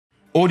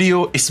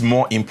audio is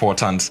more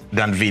important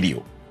than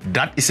video.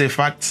 That is a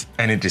fact,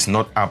 and it is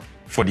not up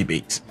for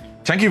debate.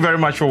 Thank you very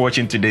much for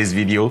watching today's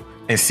video,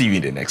 and see you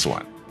in the next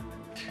one.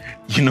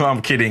 You know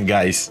I'm kidding,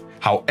 guys.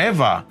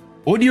 However,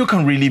 audio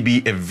can really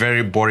be a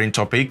very boring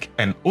topic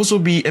and also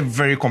be a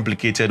very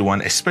complicated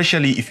one,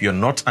 especially if you're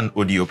not an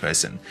audio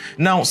person.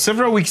 Now,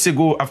 several weeks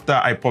ago, after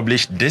I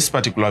published this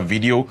particular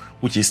video,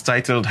 which is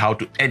titled How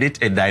to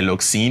Edit a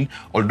Dialogue Scene,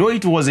 although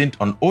it wasn't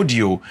on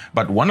audio,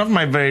 but one of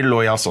my very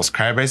loyal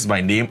subscribers by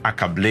name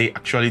Akable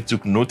actually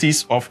took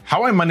notice of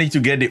how I managed to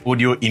get the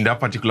audio in that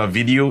particular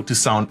video to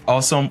sound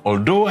awesome,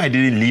 although I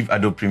didn't leave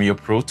Adobe Premiere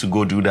Pro to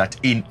go do that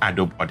in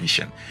Adobe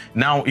Audition.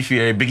 Now, if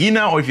you're a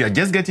beginner or if you're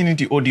just getting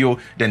into audio,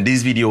 then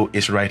this video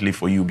is rightly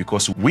for you,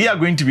 because we are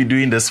going to be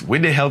doing this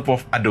with the help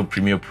of Adobe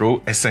Premiere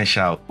Pro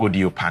Essential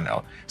Audio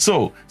Panel.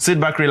 So sit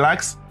back,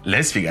 relax,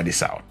 let's figure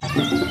this out.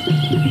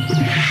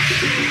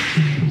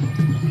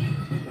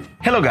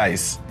 Hello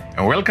guys,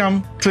 and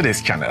welcome to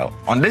this channel.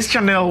 On this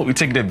channel, we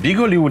take the big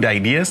Hollywood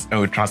ideas and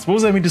we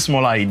transpose them into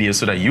smaller ideas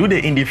so that you, the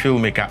indie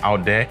filmmaker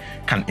out there,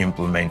 can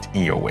implement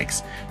in your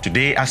works.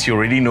 Today, as you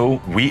already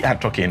know, we are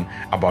talking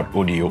about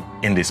audio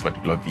in this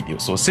particular video.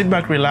 So sit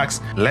back,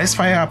 relax, let's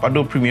fire up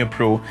Adobe Premiere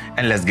Pro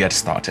and let's get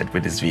started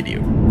with this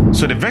video.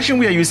 So the version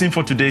we are using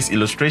for today's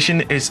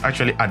illustration is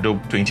actually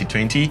Adobe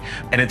 2020,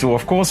 and it will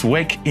of course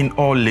work in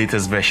all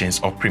latest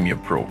versions of Premiere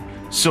Pro.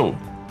 So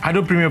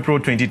Adobe Premiere Pro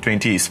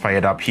 2020 is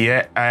fired up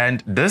here,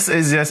 and this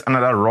is just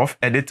another rough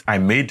edit I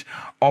made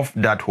of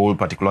that whole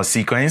particular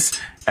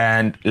sequence.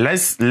 And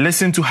let's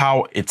listen to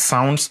how it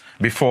sounds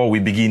before we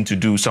begin to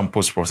do some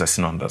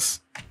post-processing on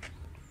this.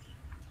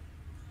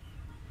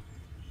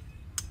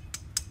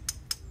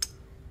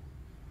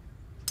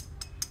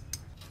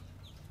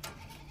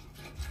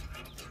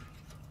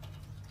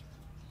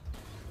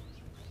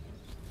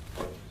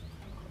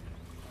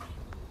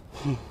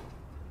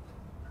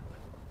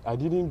 I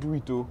didn't do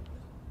it though.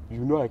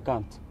 You know I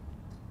can't.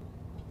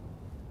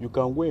 You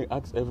can go and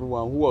ask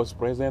everyone who was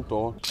present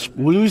or...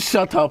 Will you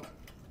shut up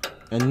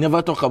and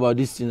never talk about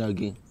this thing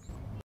again?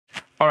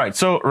 All right,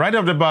 so right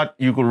off the bat,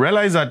 you could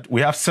realize that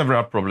we have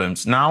several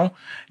problems. Now,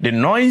 the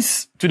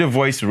noise to the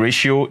voice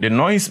ratio, the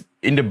noise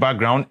in the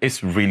background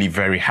is really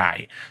very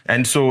high.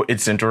 And so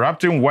it's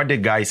interrupting what the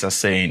guys are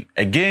saying.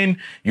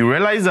 Again, you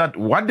realize that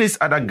what this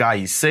other guy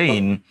is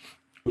saying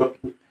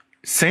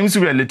seems to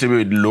be a little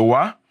bit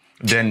lower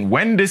than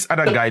when this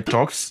other guy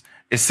talks.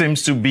 It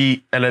seems to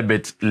be a little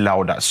bit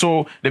louder.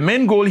 So the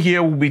main goal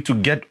here will be to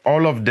get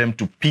all of them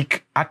to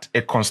peak at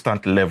a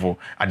constant level.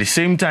 At the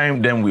same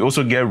time, then we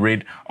also get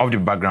rid of the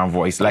background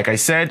voice. Like I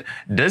said,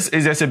 this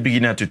is just a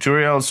beginner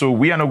tutorial, so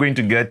we are not going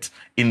to get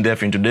in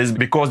depth into this,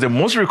 because the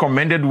most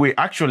recommended way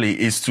actually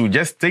is to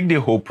just take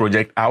the whole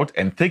project out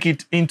and take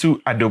it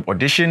into Adobe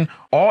Audition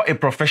or a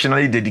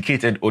professionally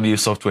dedicated audio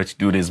software to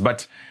do this.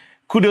 But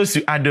kudos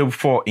to Adobe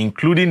for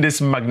including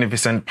this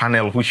magnificent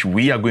panel, which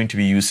we are going to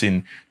be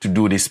using to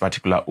do this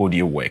particular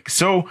audio work.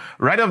 So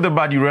right off the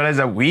bat, you realize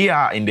that we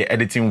are in the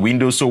editing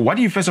window. So what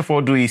you first of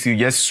all do is you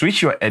just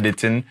switch your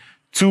editing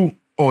to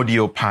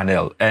audio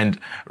panel. And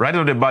right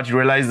off the bat, you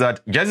realize that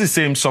just the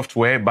same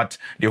software, but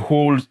the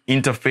whole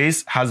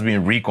interface has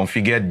been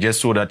reconfigured just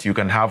so that you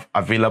can have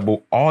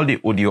available all the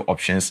audio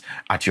options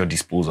at your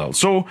disposal.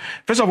 So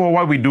first of all,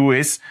 what we do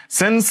is,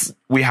 since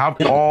we have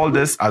all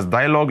this as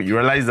dialogue, you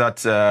realize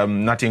that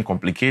nothing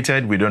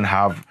complicated. We don't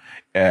have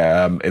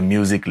a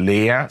music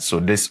layer.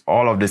 So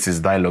all of this is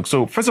dialogue.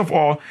 So first of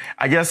all,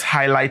 I just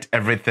highlight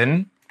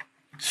everything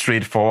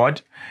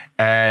straightforward.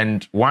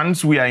 And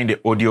once we are in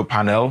the audio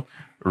panel,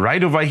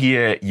 right over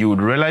here, you would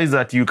realize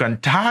that you can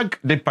tag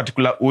the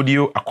particular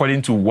audio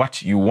according to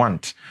what you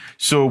want.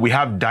 So we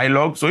have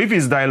dialogue. So if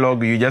it's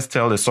dialogue, you just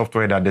tell the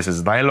software that this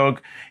is dialogue.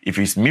 If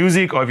it's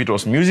music, or if it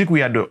was music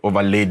we had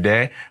overlaid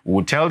there, we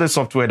will tell the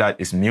software that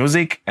it's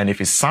music. And if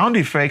it's sound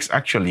effects,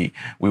 actually,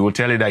 we will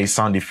tell it that it's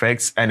sound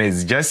effects. And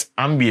it's just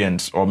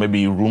ambience or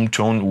maybe room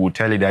tone, we will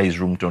tell it that it's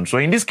room tone. So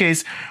in this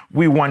case,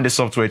 we want the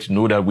software to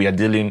know that we are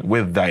dealing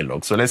with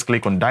dialogue. So let's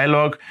click on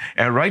dialogue,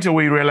 and right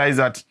away you realize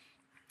that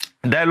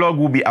dialogue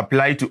will be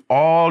applied to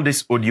all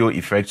these audio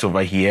effects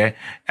over here,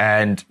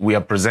 and we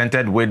are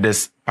presented with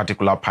this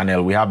particular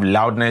panel. We have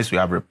loudness, we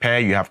have repair,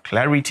 you have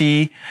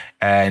clarity,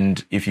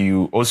 and if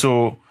you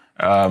also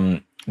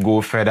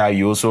go further,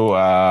 you also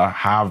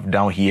have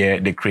down here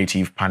the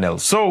creative panel.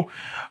 So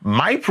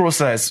my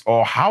process,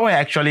 or how I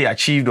actually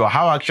achieved, or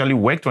how I actually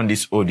worked on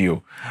this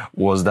audio,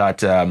 was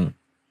that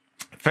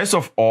first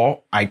of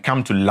all, I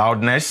come to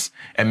loudness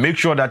and make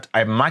sure that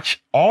I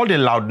match all the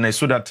loudness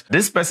so that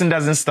this person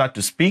doesn't start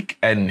to speak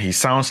and he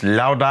sounds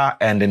louder,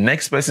 and the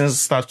next person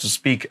starts to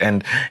speak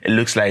and it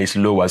looks like it's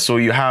lower. So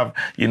you have,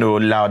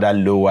 louder,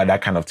 lower,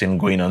 that kind of thing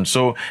going on.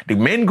 So the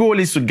main goal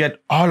is to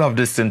get all of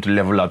this thing to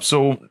level up.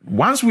 So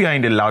once we are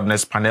in the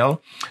loudness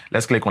panel,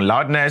 let's click on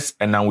loudness,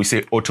 and now we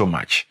say auto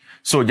match.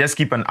 So just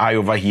keep an eye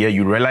over here.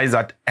 You realize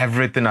that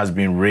everything has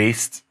been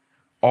raised.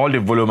 All the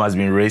volume has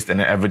been raised,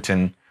 and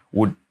everything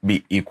would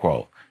be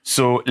equal.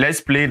 So let's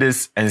play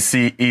this and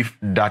see if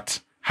that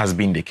has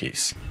been the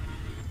case.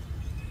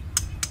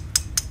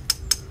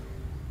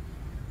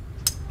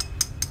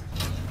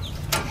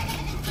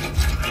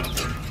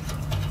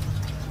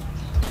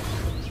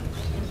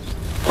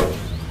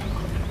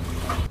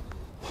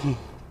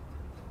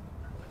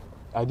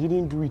 I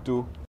didn't do it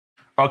though.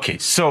 Okay,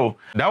 so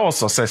that was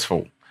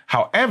successful.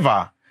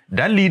 However,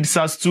 that leads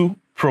us to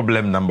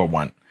problem number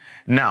 1.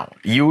 Now,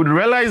 you would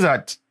realize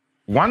that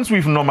once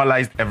we've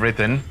normalized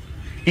everything,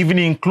 even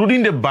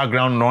including the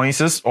background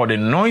noises or the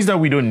noise that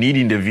we don't need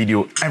in the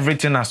video,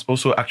 everything has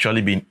also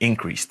actually been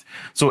increased.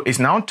 So it's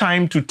now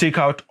time to take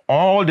out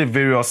all the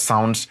various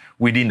sounds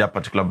within that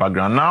particular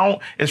background. Now,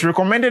 it's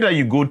recommended that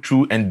you go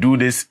through and do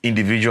this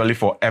individually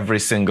for every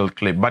single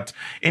clip. But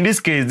in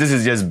this case, this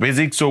is just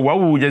basic. So what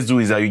we will just do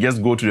is that you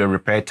just go to the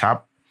repair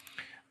tab,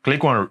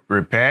 click on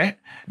repair,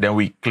 then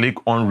we click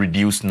on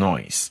reduce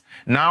noise.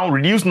 Now,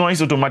 reduce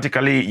noise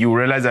automatically, you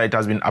realize that it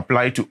has been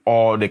applied to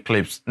all the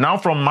clips. Now,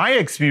 from my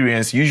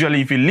experience,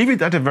 usually if you leave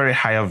it at a very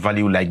higher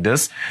value like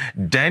this,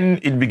 then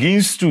it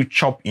begins to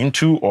chop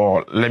into,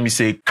 or let me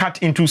say,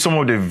 cut into some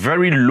of the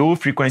very low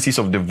frequencies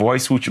of the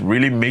voice, which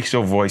really makes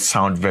your voice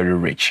sound very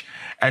rich.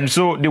 And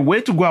so the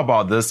way to go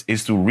about this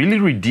is to really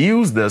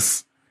reduce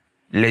this,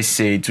 let's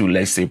say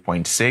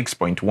 0.6,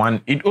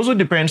 0.1. It also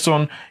depends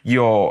on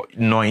your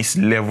noise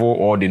level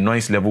or the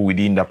noise level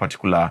within that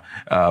particular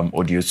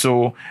audio.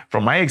 So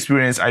from my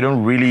experience, I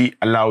don't really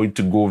allow it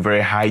to go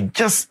very high,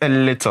 just a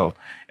little.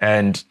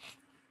 And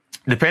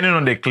depending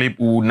on the clip,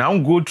 we'll now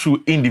go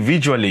through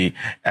individually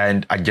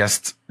and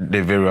adjust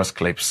the various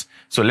clips.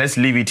 So let's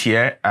leave it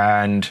here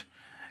and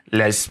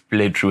let's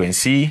play through and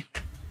see.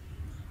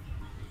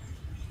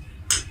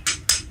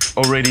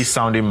 Already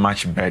sounding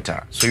much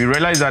better. So you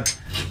realize that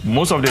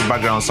most of the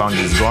background sound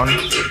is gone.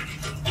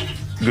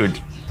 Good.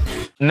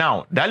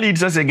 Now, that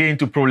leads us again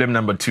to problem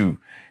number 2.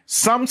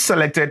 Some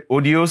selected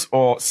audios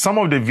or some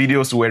of the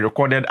videos were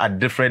recorded at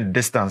different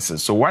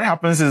distances. So what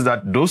happens is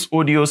that those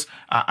audios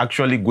are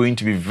actually going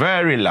to be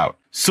very loud.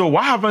 So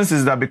what happens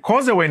is that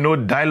because there were no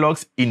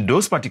dialogues in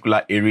those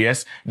particular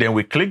areas, then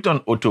we clicked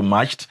on auto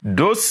matched.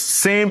 Those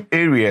same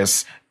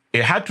areas,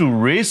 it had to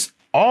raise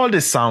all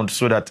the sound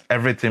so that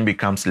everything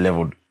becomes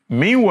leveled.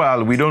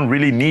 Meanwhile, we don't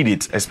really need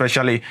it,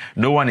 especially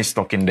no one is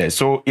talking there.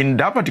 So in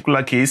that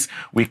particular case,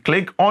 we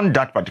click on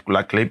that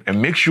particular clip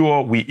and make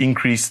sure we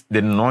increase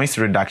the noise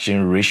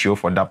reduction ratio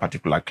for that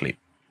particular clip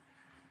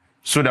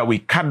so that we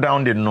cut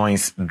down the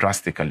noise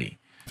drastically.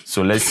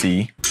 So let's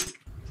see.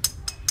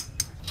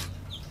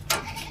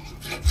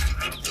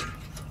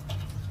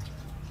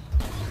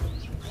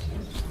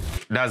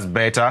 That's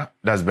better.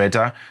 That's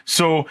better.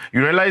 So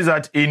you realize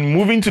that in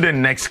moving to the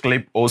next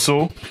clip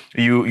also,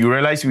 you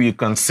realize we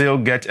can still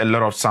get a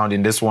lot of sound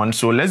in this one.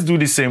 So let's do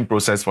the same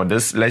process for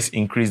this. Let's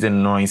increase the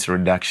noise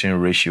reduction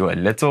ratio a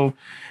little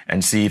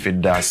and see if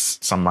it does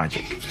some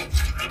magic.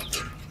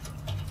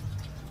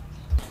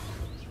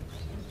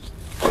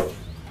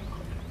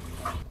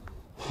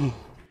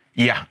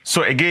 Yeah,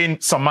 so again,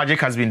 some magic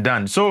has been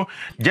done. So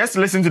just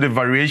listen to the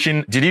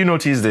variation. Did you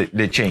notice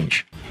the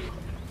change?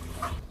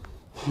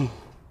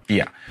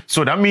 Yeah,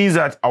 so that means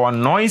that our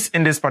noise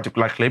in this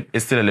particular clip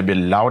is still a little bit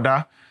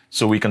louder,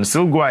 so we can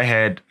still go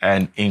ahead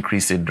and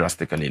increase it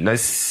drastically.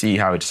 Let's see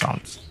how it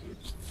sounds.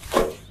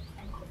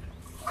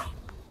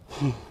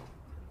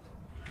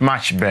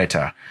 Much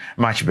better,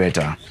 much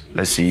better.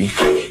 Let's see.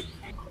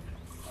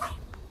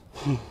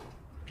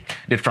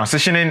 The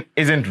transitioning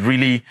isn't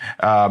really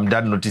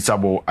that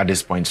noticeable at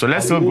this point. So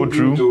let's still go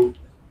through.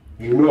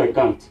 You know I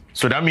can't.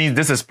 So that means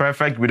this is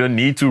perfect. We don't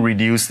need to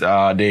reduce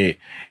the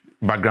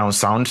background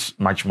sounds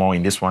much more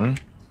in this one.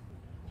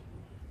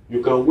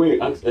 You can go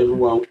and ask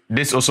everyone.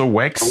 This also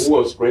works. Who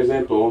was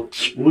present or...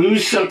 Will you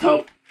shut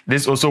up?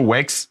 This also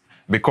works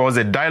because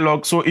the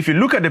dialogue, so if you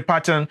look at the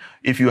pattern,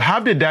 if you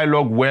have the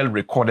dialogue well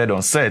recorded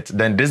on set,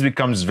 then this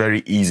becomes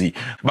very easy.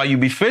 But you'll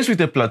be faced with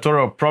a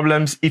plethora of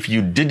problems if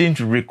you didn't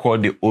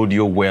record the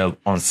audio well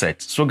on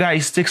set. So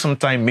guys, take some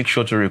time, make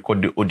sure to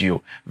record the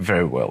audio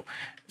very well.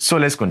 So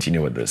let's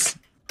continue with this.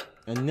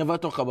 And never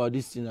talk about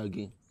this thing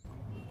again.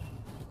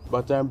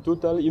 But I'm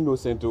totally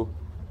innocent.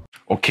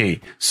 Okay,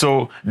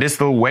 so this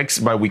still works,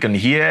 but we can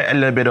hear a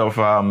little bit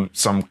of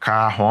some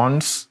car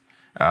horns,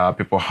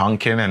 people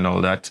honking and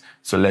all that.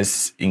 So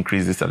let's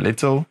increase this a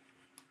little.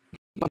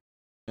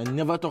 And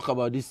never talk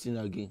about this thing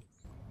again.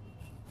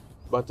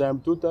 But I'm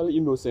totally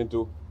innocent.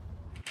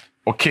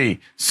 Okay,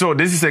 so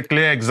this is a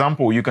clear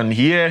example. You can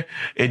hear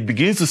it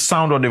begins to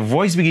sound, or the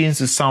voice begins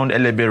to sound a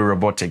little bit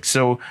robotic.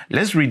 So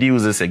let's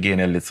reduce this again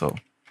a little.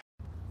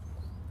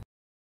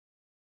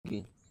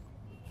 Okay.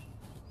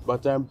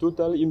 But I'm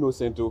totally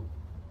innocent.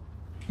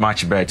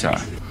 Much better.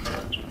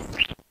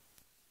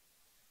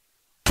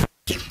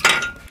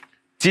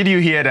 Did you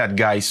hear that,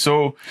 guys?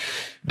 So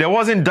there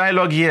wasn't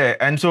dialogue here.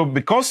 And so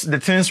because the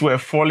things were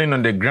falling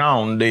on the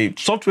ground, the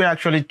software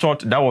actually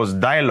thought that was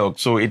dialogue.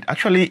 So it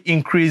actually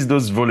increased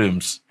those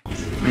volumes.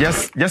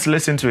 Just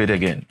listen to it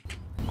again.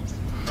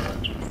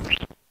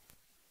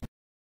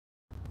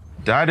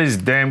 That is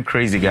damn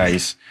crazy,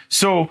 guys.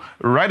 So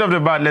right off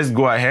the bat, let's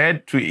go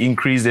ahead to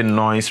increase the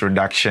noise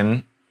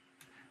reduction.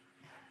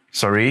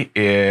 Sorry,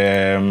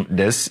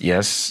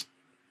 yes.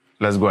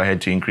 Let's go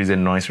ahead to increase the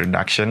noise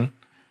reduction.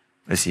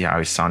 Let's see how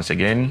it sounds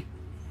again.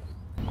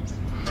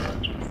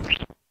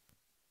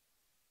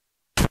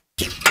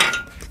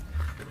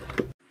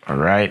 All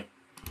right.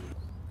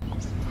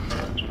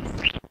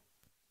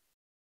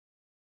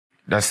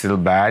 That's still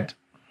bad.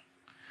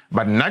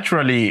 But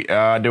naturally,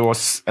 there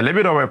was a little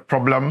bit of a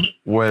problem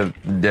with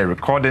the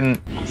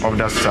recording of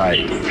that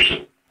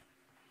side.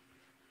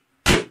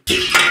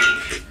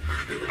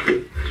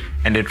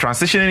 And the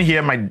transitioning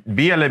here might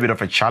be a little bit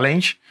of a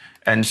challenge.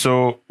 And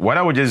so what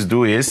I would just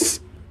do is,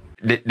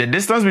 the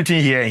distance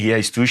between here and here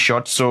is too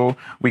short, so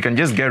we can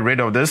just get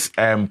rid of this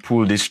and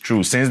pull this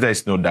through since there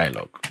is no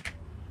dialogue.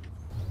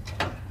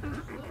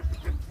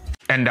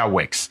 And that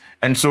works.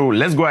 And so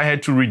let's go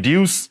ahead to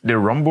reduce the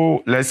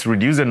rumble. Let's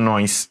reduce the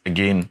noise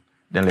again.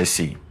 Then let's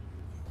see.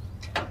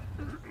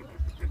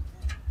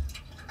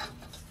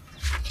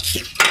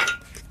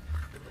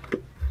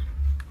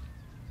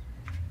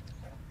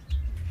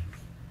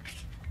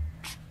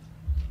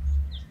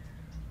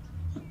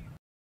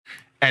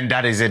 And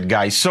that is it,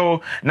 guys.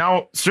 So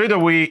now straight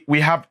away,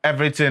 we have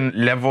everything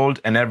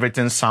leveled and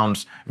everything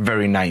sounds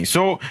very nice.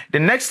 So the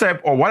next step,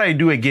 or what I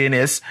do again,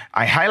 is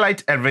I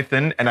highlight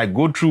everything and I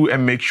go through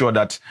and make sure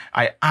that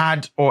I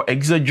add or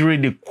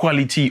exaggerate the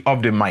quality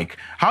of the mic.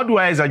 How do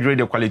I exaggerate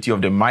the quality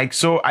of the mic?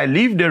 So I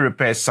leave the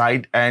repair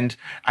side and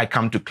I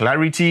come to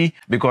clarity,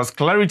 because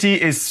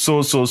clarity is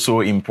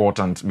so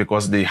important,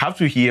 because they have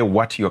to hear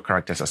what your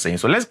characters are saying.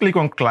 So let's click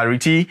on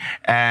clarity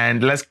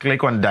and let's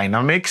click on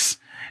dynamics.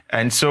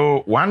 And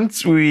so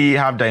once we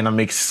have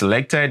dynamics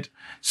selected,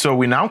 so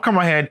we now come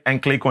ahead and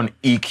click on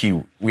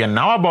EQ. We are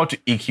now about to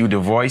EQ the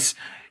voice.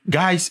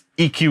 Guys,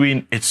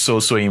 EQing, it's so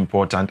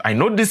important. I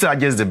know these are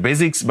just the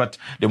basics, but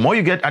the more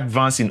you get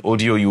advanced in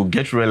audio, you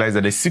get to realize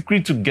that the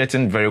secret to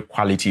getting very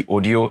quality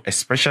audio,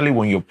 especially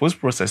when you're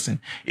post-processing,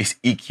 is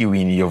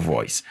EQing your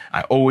voice.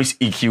 I always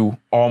EQ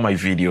all my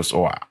videos,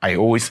 or I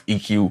always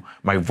EQ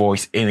my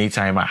voice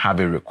anytime I have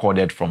it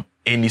recorded from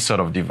any sort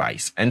of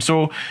device. And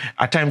so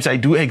at times I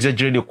do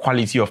exaggerate the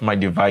quality of my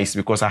device,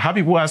 because I have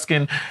people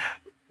asking,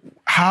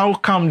 how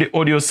come the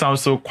audio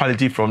sounds so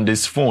quality from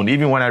this phone?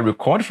 Even when I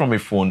record from a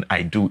phone,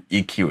 I do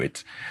EQ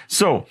it.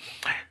 So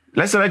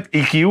let's select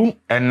EQ.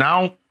 And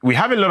now we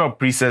have a lot of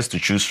presets to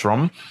choose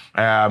from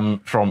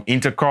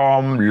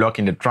intercom, lock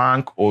in the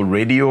trunk, or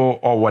radio,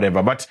 or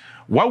whatever. But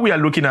what we are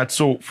looking at,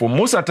 so for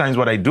most of the times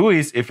what I do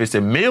is, if it's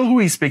a male who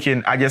is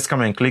speaking, I just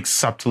come and click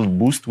subtle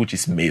boost, which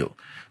is male.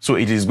 So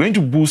it is going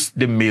to boost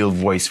the male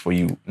voice for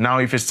you. Now,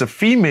 if it's a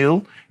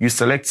female, you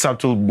select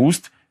subtle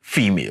boost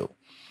female.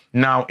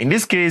 Now, in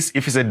this case,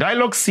 if it's a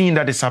dialogue scene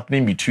that is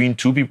happening between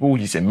two people,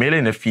 which is a male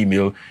and a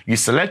female, you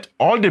select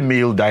all the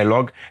male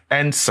dialogue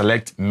and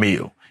select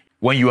male.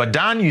 When you are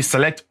done, you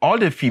select all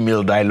the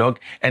female dialogue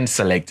and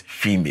select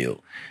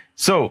female.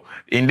 So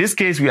in this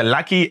case, we are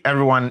lucky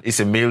everyone is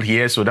a male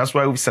here. So that's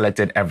why we've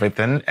selected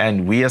everything,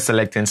 and we are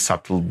selecting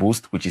subtle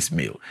boost, which is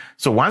male.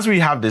 So once we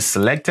have this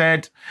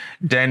selected,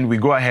 then we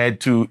go ahead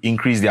to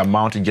increase the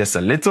amount just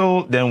a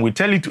little. Then we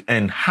tell you to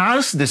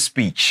enhance the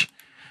speech.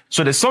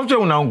 So the software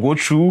will now go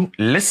through,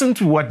 listen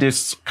to what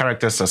these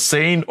characters are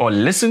saying, or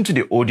listen to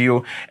the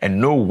audio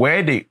and know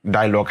where the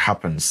dialogue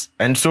happens.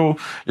 And so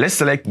let's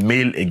select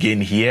male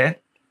again here.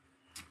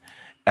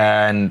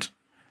 And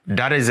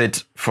that is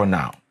it for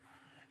now.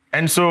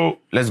 And so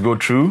let's go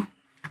through.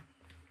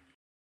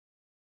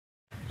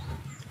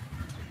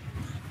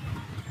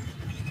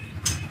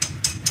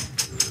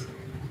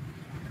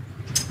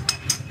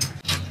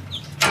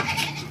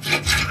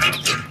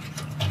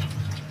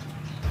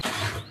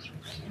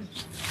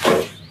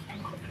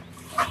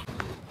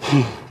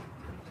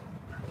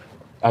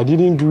 I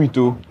didn't do it,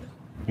 though.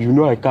 You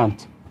know I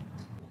can't.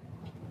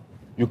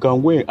 You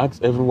can go and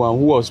ask everyone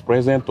who was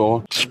present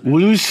or...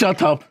 Will you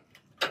shut up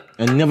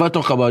and never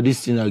talk about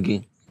this thing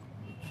again?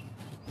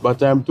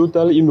 But I'm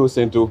totally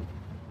innocent, though.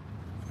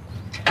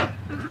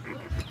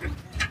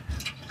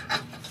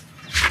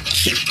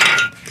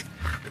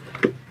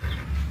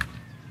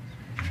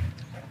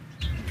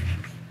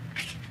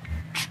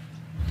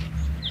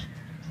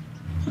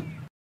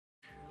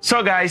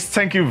 So guys,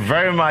 thank you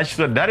very much.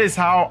 So that is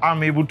how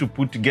I'm able to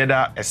put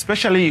together,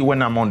 especially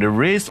when I'm on the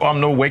race or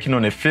I'm not working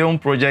on a film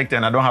project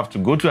and I don't have to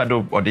go to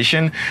Adobe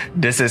Audition.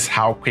 This is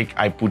how quick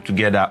I put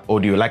together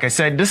audio. Like I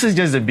said, this is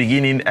just the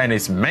beginning, and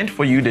it's meant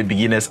for you, the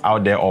beginners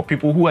out there, or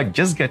people who are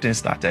just getting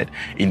started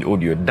in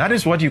audio. That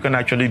is what you can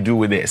actually do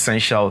with the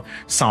Essential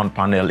Sound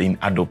Panel in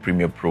Adobe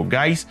Premiere Pro.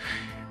 Guys,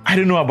 I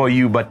don't know about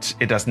you, but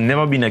it has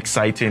never been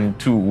exciting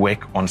to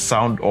work on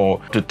sound or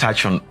to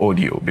touch on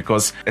audio,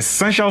 because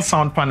Essential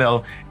Sound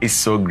Panel is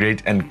so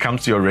great and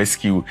comes to your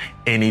rescue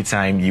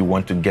anytime you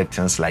want to get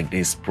things like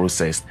this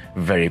processed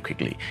very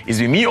quickly. It's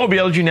with me,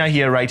 OBL Jr.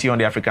 here, right here on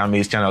the African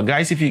Maze channel.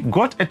 Guys, if you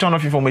got a ton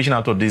of information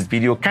out of this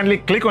video, kindly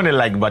click on the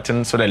like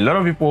button so that a lot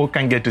of people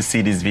can get to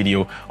see this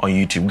video on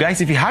YouTube.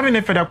 Guys, if you have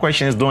any further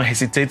questions, don't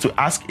hesitate to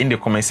ask in the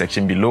comment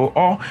section below,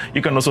 or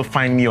you can also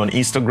find me on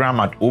Instagram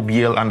at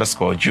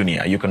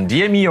OBL_Jr. You can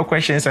DM me your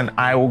questions and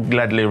I will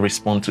gladly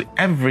respond to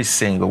every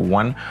single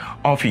one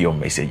of your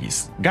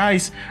messages.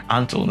 Guys,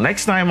 until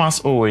next time, as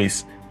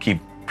always, keep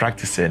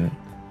practicing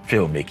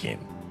filmmaking.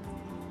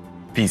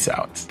 Peace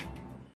out.